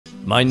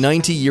My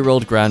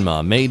 90-year-old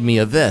grandma made me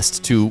a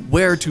vest to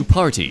wear to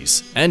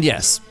parties. And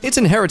yes, it's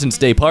Inheritance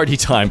Day party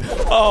time.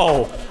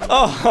 Oh,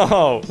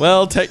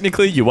 well,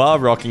 technically you are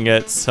rocking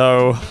it,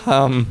 so,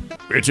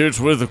 It is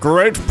with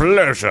great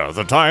pleasure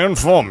that I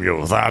inform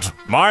you that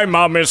my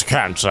mum is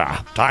cancer.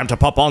 Time to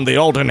pop on the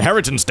old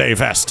Inheritance Day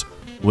vest.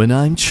 When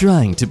I'm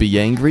trying to be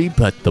angry,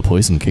 but the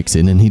poison kicks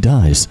in and he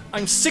dies.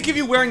 I'm sick of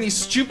you wearing these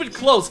stupid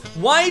clothes.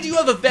 Why do you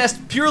have a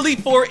vest purely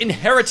for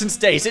Inheritance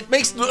Days? It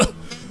makes...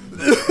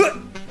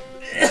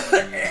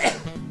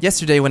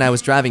 Yesterday when I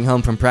was driving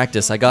home from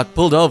practice, I got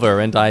pulled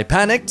over and I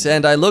panicked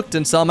and I looked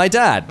and saw my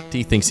dad.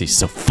 He thinks he's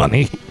so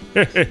funny.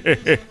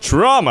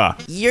 Trauma.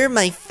 You're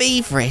my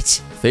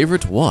favorite.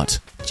 Favorite what?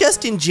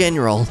 Just in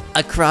general,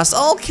 across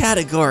all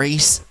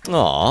categories.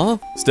 Aw.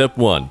 Step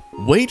 1.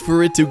 Wait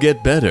for it to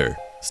get better.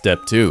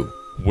 Step 2.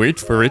 Wait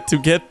for it to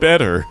get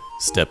better.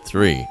 Step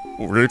 3.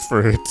 Wait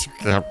for it to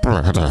get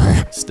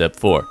better. Step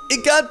 4.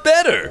 It got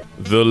better.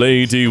 The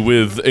lady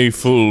with a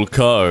full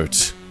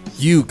cart.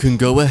 You can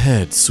go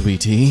ahead,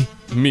 sweetie.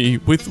 Me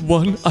with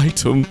one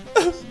item.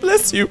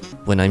 Bless you.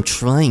 When I'm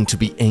trying to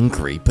be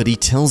angry, but he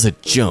tells a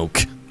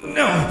joke.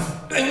 No,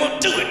 I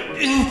won't do it.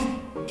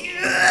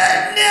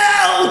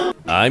 No!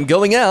 I'm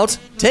going out.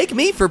 Take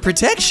me for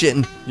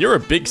protection. You're a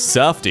big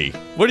softy.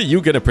 What are you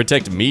gonna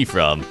protect me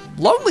from?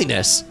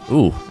 Loneliness.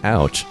 Ooh,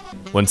 ouch.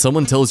 When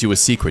someone tells you a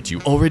secret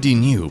you already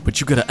knew, but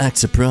you gotta act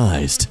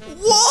surprised.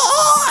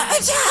 What?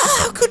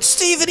 How could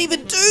Steven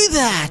even do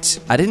that?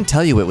 I didn't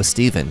tell you it was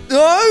Steven.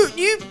 No,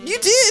 you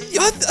did.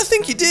 I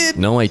think you did.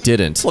 No, I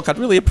didn't. Look, I'd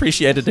really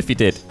appreciate it if you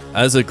did.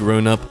 As a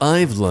grown-up,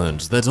 I've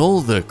learned that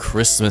all the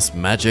Christmas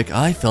magic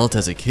I felt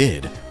as a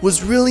kid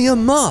was really a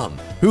mom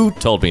who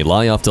told me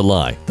lie after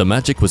lie. The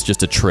magic was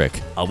just a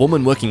trick. A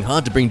woman working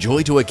hard to bring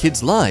joy to her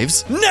kids'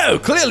 lives? No,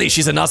 clearly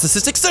she's a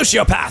narcissistic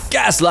sociopath,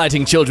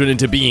 gaslighting children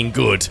into being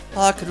good.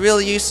 I could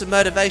really use some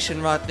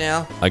motivation right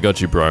now. I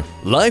got you, bro.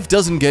 Life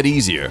doesn't get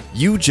easier.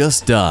 You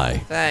just die.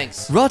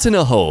 Thanks. Rot in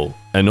a hole.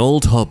 An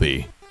old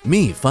hobby.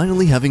 Me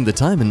finally having the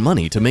time and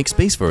money to make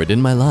space for it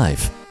in my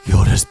life.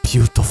 You're as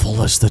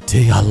beautiful as the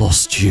day I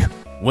lost you.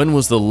 When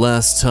was the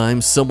last time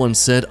someone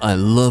said I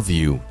love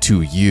you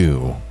to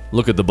you?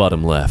 Look at the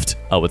bottom left.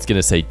 Oh, it's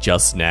gonna say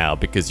just now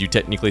because you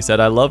technically said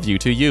I love you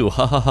to you.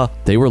 Ha ha ha.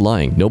 They were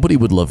lying. Nobody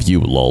would love you,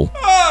 lol.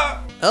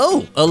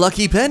 Oh, a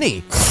lucky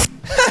penny.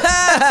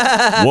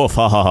 Woof,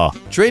 ha ha ha.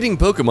 Trading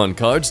Pokemon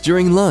cards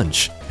during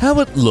lunch. How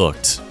it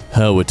looked.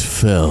 How it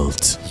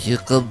felt. You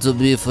come to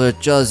me for a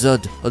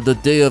Charizard on the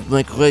day of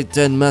my grade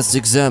 10 maths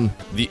exam.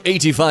 The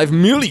 85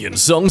 million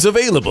songs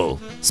available.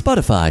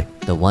 Spotify.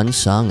 The one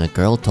song a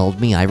girl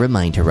told me I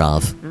remind her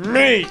of.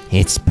 Me.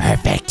 It's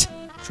perfect.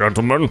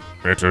 Gentlemen,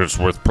 it is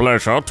with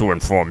pleasure to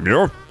inform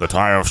you that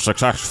I have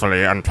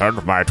successfully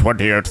entered my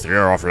 28th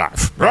year of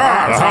life.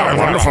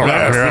 Wonderful.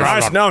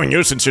 Nice knowing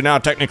you since you're now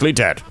technically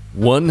dead.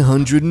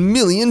 $100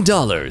 million.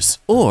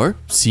 Or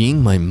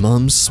seeing my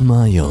mom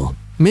smile.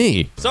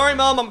 Me. Sorry,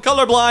 Mom, I'm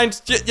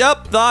colorblind.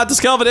 Yep, I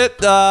discovered it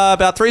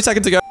about 3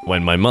 seconds ago.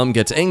 When my mom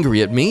gets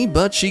angry at me,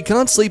 but she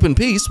can't sleep in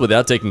peace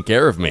without taking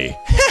care of me.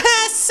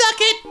 Suck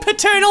it,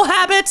 paternal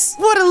habits.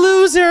 What a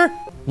loser.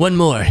 One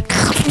more.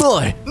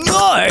 More.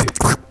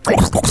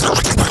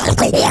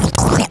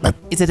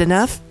 Is it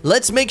enough?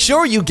 Let's make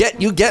sure you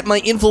get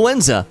my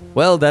influenza.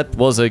 Well, that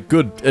was a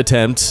good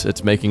attempt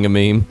at making a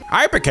meme.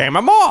 I became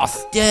a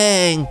moth.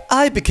 Dang.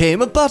 I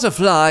became a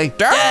butterfly.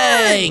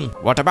 Dang.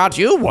 What about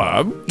you,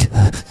 worm?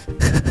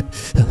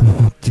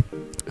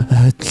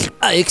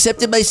 I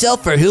accepted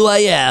myself for who I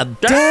am.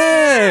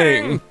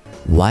 Dang!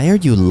 Why are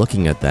you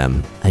looking at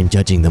them? I'm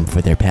judging them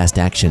for their past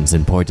actions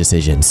and poor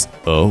decisions.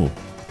 Oh.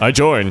 I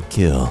join.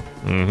 Kill.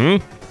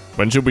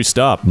 When should we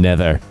stop?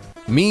 Never.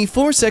 Me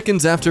 4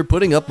 seconds after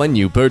putting up my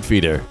new bird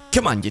feeder.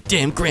 Come on, you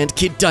damn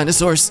grandkid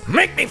dinosaurs.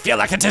 Make me feel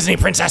like a Disney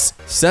princess.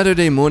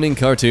 Saturday morning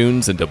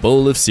cartoons and a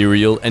bowl of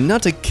cereal and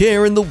not a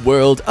care in the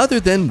world other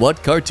than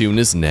what cartoon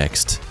is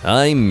next.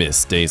 I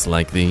miss days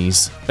like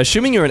these.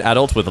 Assuming you're an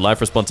adult with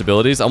life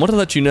responsibilities, I want to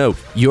let you know,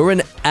 You're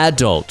an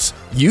adult.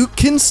 You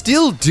can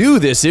still do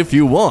this if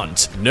you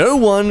want. No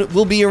one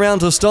will be around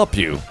to stop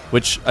you.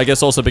 which I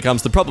guess also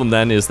becomes the problem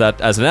then, is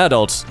that as an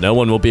adult, no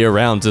one will be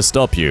around to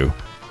stop you.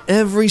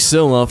 Every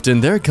so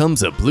often, there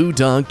comes a blue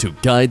dog to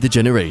guide the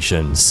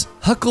generations.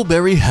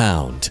 Huckleberry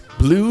Hound,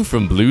 Blue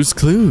from Blue's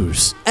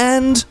Clues,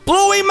 and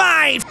Bluey,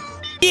 mate!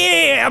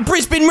 Yeah,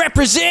 Brisbane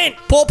represent!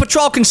 Paw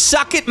Patrol can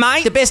suck it,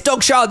 mate! The best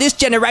dog show of this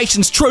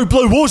generation's True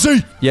Blue, was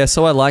he? Yeah,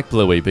 so I like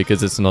Bluey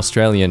because it's an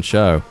Australian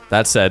show.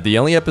 That said, the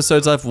only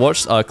episodes I've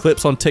watched are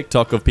clips on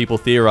TikTok of people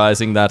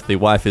theorizing that the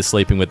wife is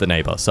sleeping with the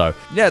neighbor. So,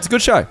 yeah, it's a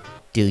good show.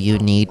 Do you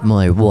need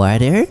more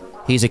water?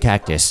 He's a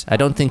cactus. I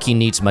don't think he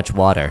needs much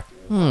water.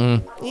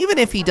 Even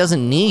if he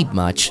doesn't need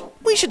much,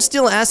 we should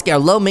still ask our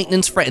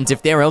low-maintenance friends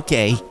if they're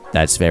okay.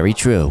 That's very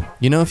true.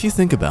 you know, if you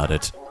think about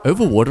it,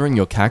 overwatering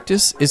your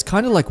cactus is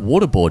kind of like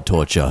waterboard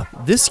torture.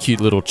 This cute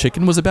little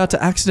chicken was about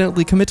to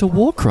accidentally commit a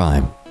war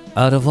crime.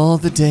 Out of all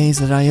the days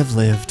that I have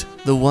lived,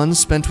 The ones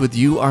spent with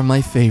you are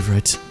my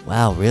favorite.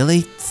 Wow,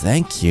 really?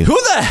 Thank you. Who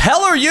the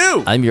hell are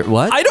you? I'm your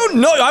what? I don't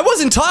know. I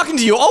wasn't talking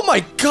to you. Oh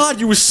my god,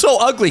 you were so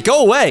ugly.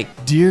 Go away.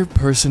 Dear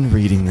person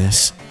reading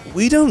this,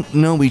 we don't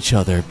know each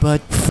other, but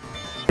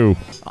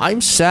I'm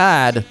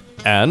sad.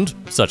 And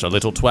such a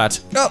little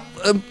twat.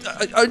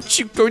 Aren't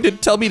you going to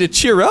tell me to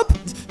cheer up?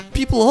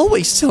 People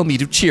always tell me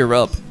to cheer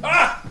up.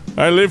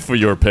 I live for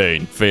your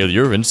pain,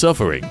 failure, and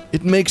suffering.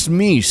 It makes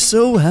me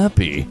so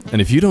happy. And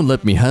if you don't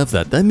let me have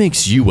that, that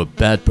makes you a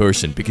bad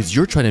person because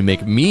you're trying to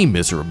make me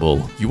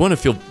miserable. You want to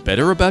feel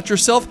better about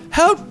yourself?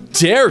 How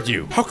dare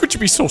you? How could you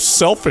be so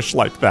selfish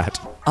like that?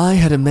 I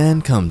had a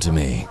man come to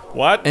me.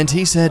 What? And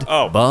he said,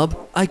 Oh. Bob,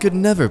 I could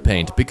never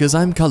paint because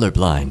I'm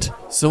colorblind.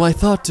 So I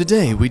thought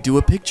today we'd do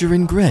a picture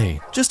in gray,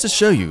 just to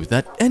show you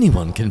that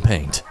anyone can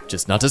paint,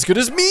 just not as good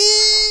as me.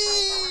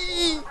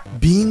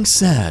 Being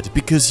sad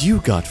because you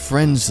got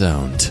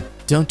friend-zoned.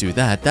 Don't do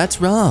that, that's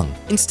wrong.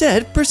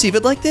 Instead, perceive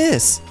it like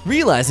this.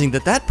 Realizing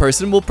that that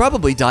person will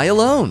probably die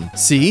alone.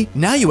 See,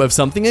 now you have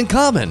something in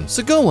common.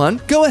 So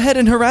go ahead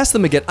and harass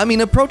them again.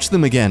 Approach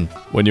them again.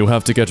 When you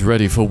have to get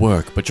ready for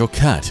work, but your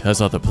cat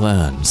has other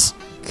plans.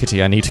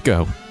 Kitty, I need to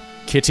go.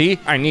 Kitty,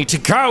 I need to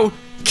go.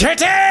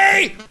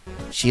 Kitty!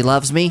 She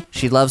loves me.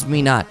 She loves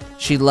me not.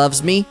 She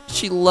loves me.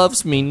 She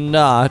loves me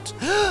not.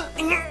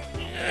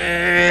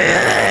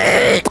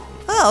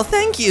 Oh,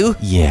 thank you.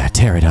 Yeah,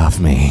 tear it off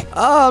me.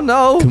 Oh,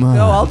 no. Come on.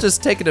 No, I'll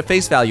just take it at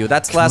face value.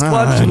 That's the last Come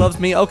one. She on. loves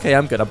me. Okay,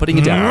 I'm good. I'm putting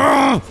it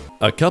down.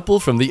 A couple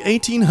from the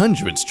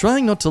 1800s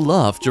trying not to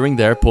laugh during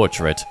their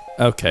portrait.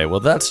 Okay,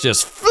 well, that's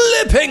just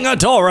flipping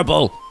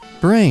adorable.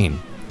 Brain.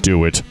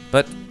 Do it.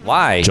 But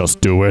why?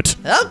 Just do it.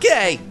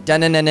 Okay.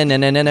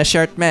 Dun-dun-dun-dun-dun-dun,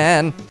 shirt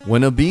man.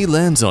 When a bee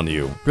lands on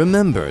you,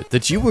 remember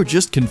that you were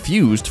just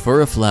confused for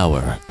a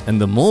flower. And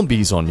the more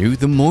bees on you,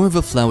 the more of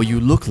a flower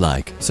you look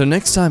like. So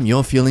next time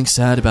you're feeling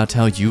sad about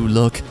how you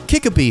look,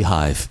 kick a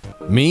beehive.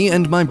 Me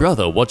and my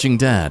brother watching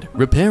Dad,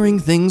 repairing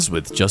things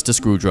with just a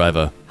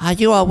screwdriver. Are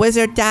you a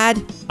wizard,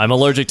 Dad? I'm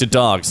allergic to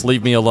dogs.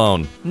 Leave me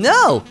alone.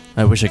 No.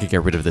 I wish I could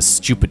get rid of this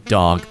stupid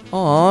dog.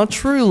 Aw,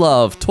 true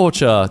love,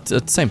 torture,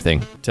 same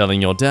thing.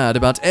 Telling your dad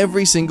about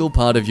every single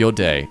part of your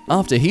day,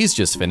 after he's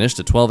just finished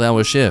a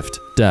 12-hour shift.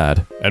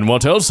 Dad. And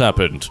what else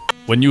happened?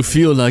 When you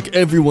feel like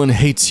everyone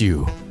hates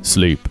you,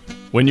 sleep.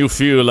 When you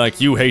feel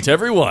like you hate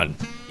everyone,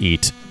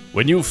 eat.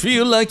 When you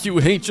feel like you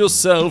hate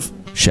yourself,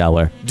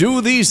 shower.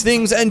 Do these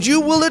things and you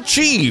will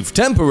achieve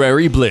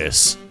temporary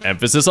bliss.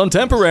 Emphasis on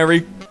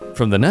temporary.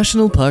 From the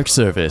National Park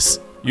Service.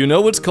 You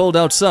know it's cold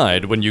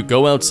outside when you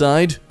go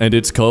outside and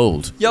it's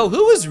cold. Yo,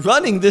 who is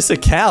running this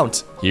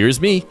account?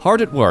 Here's me,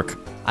 hard at work.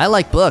 I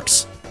like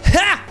books.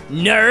 Ha!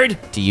 Nerd!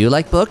 Do you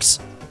like books?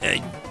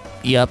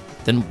 Yep.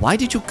 Then why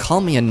did you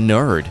call me a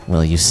nerd?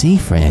 Well, you see,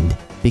 friend,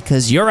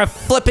 because you're a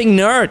flipping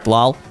nerd,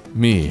 lol.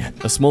 Me,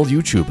 a small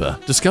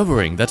YouTuber,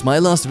 discovering that my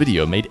last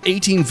video made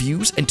 18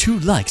 views and 2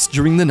 likes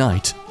during the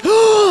night.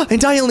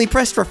 And I only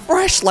pressed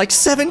refresh like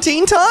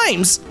 17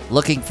 times.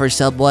 Looking for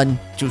someone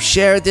to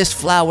share this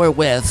flower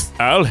with.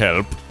 I'll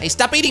help. Hey,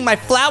 stop eating my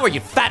flower, you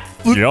fat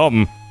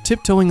Yum.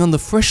 Tiptoeing on the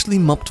freshly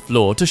mopped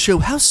floor to show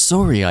how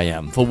sorry I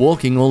am for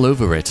walking all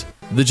over it.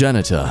 The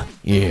janitor.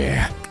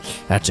 Yeah,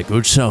 that's a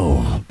good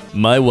soul.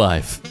 My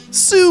wife.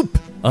 Soup.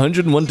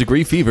 101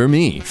 degree fever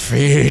me.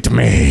 Feed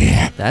me.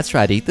 That's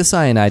right, eat the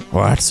cyanide.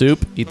 What?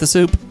 Soup, eat the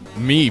soup.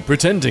 Me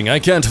pretending I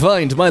can't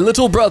find my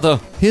little brother.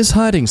 His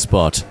hiding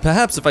spot.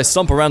 Perhaps if I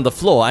stomp around the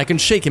floor, I can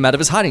shake him out of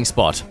his hiding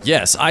spot.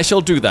 Yes, I shall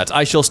do that.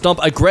 I shall stomp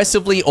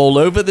aggressively all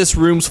over this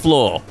room's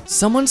floor.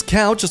 Someone's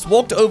cow just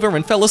walked over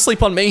and fell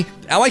asleep on me.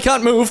 Now I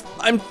can't move.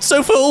 I'm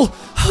so full.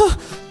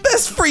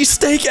 Best free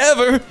steak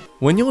ever.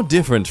 When you're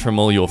different from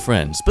all your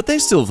friends, but they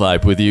still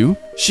vibe with you.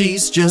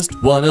 She's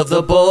just one of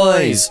the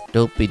boys.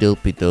 Dopey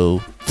dopey doo.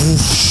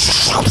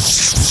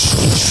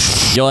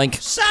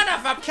 Yoink. Son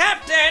of a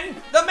captain!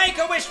 The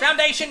Make-A-Wish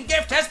Foundation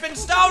gift has been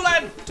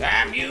stolen!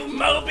 Damn you,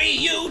 Moby,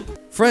 you...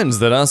 Friends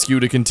that ask you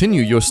to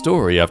continue your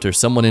story after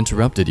someone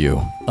interrupted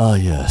you. Ah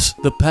yes,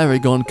 the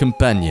paragon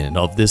companion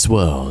of this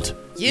world.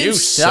 You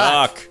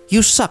suck!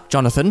 You suck,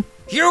 Jonathan.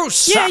 You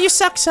suck! Yeah, you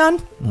suck,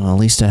 son. Well, at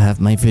least I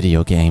have my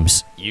video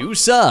games. You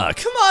suck.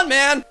 Come on,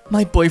 man.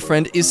 My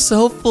boyfriend is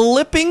so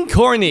flipping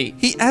corny.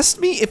 He asked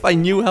me if I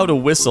knew how to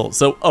whistle,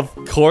 so of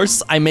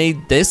course I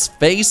made this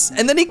face,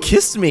 and then he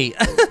kissed me.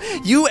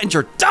 You and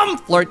your dumb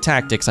flirt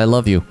tactics, I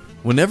love you.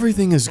 When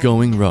everything is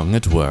going wrong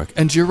at work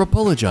and you're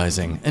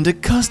apologizing and a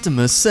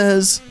customer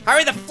says,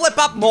 Hurry the flip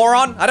up,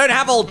 moron! I don't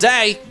have all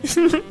day!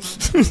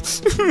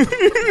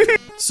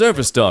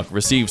 Service Dog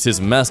receives his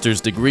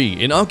master's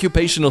degree in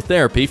occupational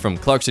therapy from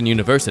Clarkson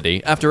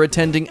University after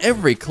attending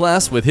every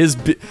class with his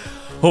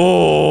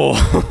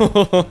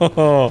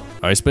Oh!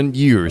 I spent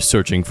years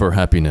searching for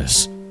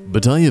happiness,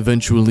 but I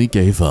eventually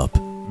gave up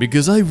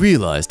because I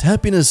realized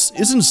happiness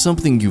isn't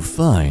something you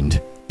find.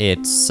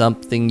 It's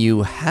something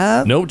you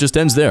have? No, it just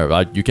ends there.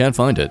 You can't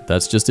find it.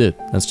 That's just it.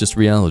 That's just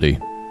reality.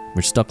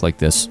 We're stuck like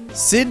this.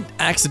 Sid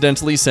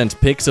accidentally sent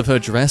pics of her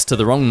dress to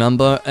the wrong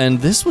number, and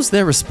this was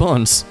their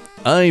response.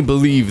 I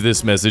believe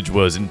this message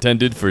was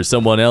intended for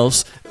someone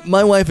else.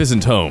 My wife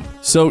isn't home,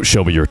 so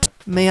show me your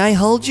May I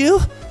hold you?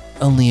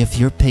 Only if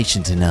you're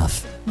patient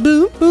enough.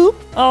 boop boop.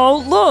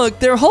 Oh, look,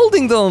 they're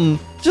holding them.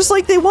 Just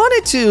like they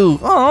wanted to.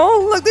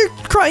 Oh, look, they're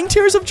crying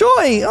tears of joy.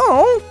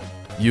 Oh.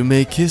 You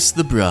may kiss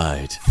the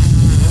bride.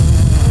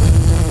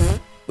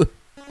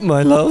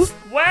 My love?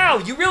 Wow,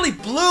 you really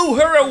blew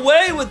her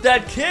away with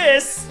that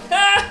kiss.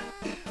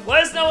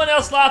 Why is no one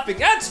else laughing?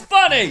 That's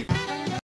funny.